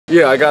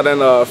Yeah, I got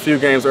in a few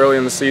games early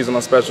in the season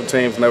on special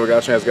teams. Never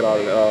got a chance to get out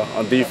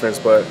on defense,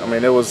 but I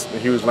mean, it was a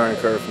huge learning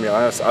curve for me.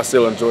 I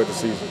still enjoyed the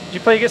season. Did you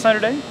play against Notre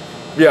Dame?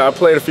 Yeah, I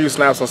played a few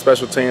snaps on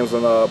special teams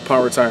and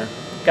punt return.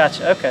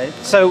 Gotcha. Okay.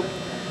 So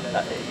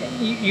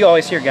you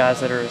always hear guys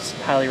that are as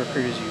highly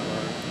recruited as you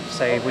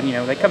say when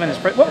they come in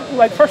as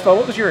like first of all,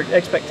 what was your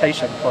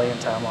expectation playing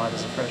time wise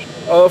as a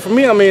freshman? For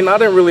me, I mean, I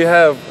didn't really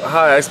have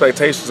high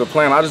expectations of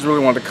playing. I just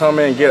really wanted to come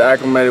in, get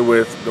acclimated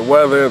with the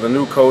weather, the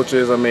new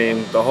coaches. I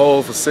mean, the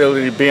whole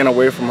facility, being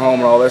away from home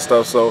and all that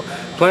stuff. So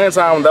playing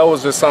time, that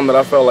was just something that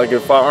I felt like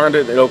if I earned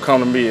it, it'll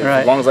come to me.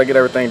 As long as I get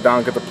everything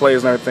down, get the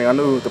plays and everything, I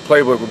knew the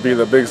playbook would be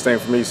the biggest thing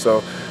for me.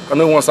 So I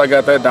knew once I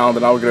got that down,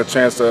 then I would get a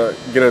chance to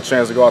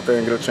go out there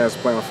and get a chance to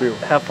play on the field.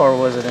 How far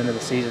was it into the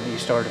season that you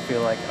started to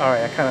feel like, all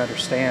right, I kind of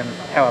understand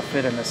how I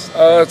fit in this?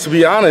 To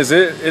be honest,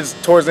 it's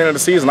towards the end of the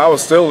season. I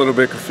was still a little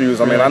bit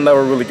confused. I mean, I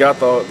never really got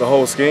the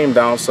whole scheme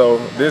down. So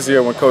this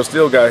year, when Coach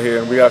Steele got here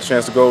and we got a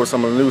chance to go over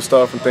some of the new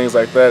stuff and things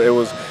like that,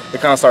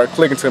 it kind of started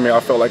clicking to me. I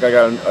felt like I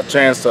got a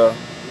chance to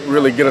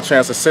really get a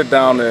chance to sit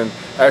down and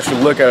actually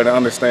look at it and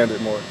understand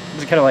it more.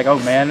 It's kind of like, oh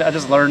man, I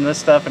just learned this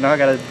stuff and now I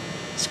got to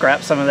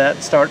scrap some of that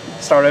and start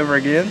over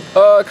again?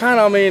 Kind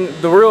of. I mean,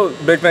 the real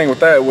big thing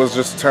with that was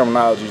just the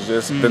terminology,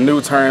 just the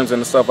new terms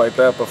and stuff like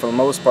that. But for the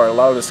most part, a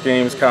lot of the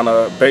schemes kind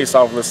of based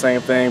off of the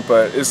same thing.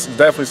 But it's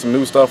definitely some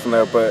new stuff in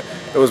there. But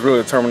it was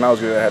really the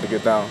terminology that I had to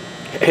get down.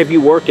 Have you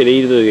worked at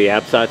either of the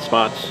outside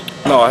spots?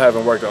 No, I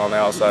haven't worked on the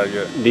outside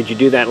yet. Did you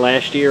do that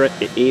last year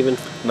even?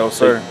 No,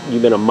 sir. So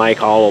you've been a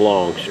Mike all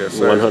along? Yes,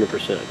 sir.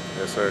 100%?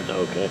 Yes, sir.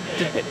 Okay.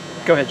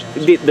 Go ahead,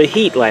 James. The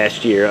heat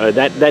last year,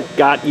 that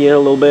got you a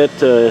little bit?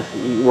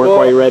 You weren't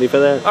quite ready for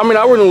that? I mean,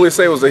 I wouldn't really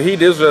say it was the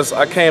heat. It was just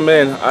I came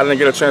in, I didn't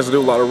get a chance to do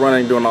a lot of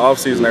running during the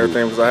offseason and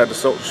everything because I had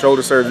the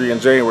shoulder surgery in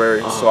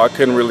January. So I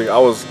couldn't really, I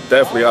was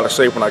definitely out of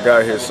shape when I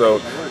got here. So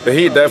the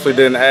heat definitely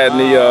didn't add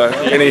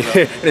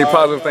any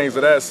positive things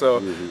to that. So,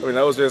 I mean,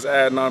 that was just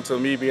adding on to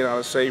me being out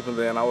of shape, and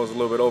then I was a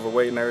little bit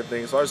overweight and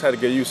everything. So I just had to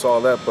get used to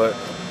all that. But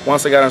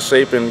once I got in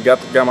shape and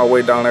got my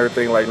weight down and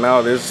everything, like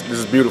now, this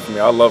is beautiful for me.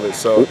 I love it.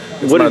 So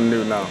it's nothing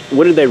new now.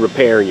 What did they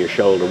repair in your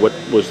shoulder? What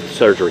was the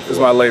surgery for? It's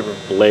my labrum.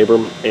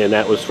 Labrum, and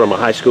that was from a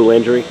high school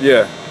injury?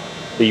 Yeah.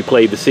 You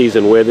played the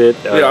season with it?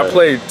 Yeah, I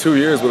played 2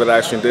 years with it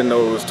actually and didn't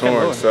know it was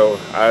torn. So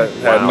I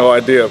had no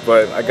idea,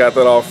 but I got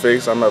that all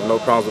fixed. I'm having no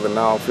problems with it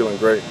now. I'm feeling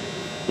great.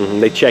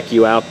 They check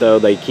you out though.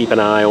 They keep an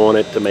eye on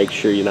it to make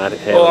sure you're not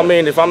having. Well, I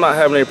mean, if I'm not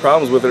having any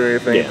problems with it or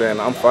anything, then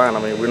I'm fine. I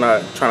mean, we're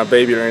not trying to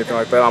baby it or anything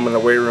like that. I'm in the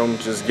weight room,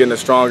 just getting it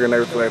stronger and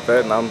everything like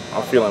that, and I'm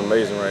feeling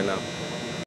amazing right now.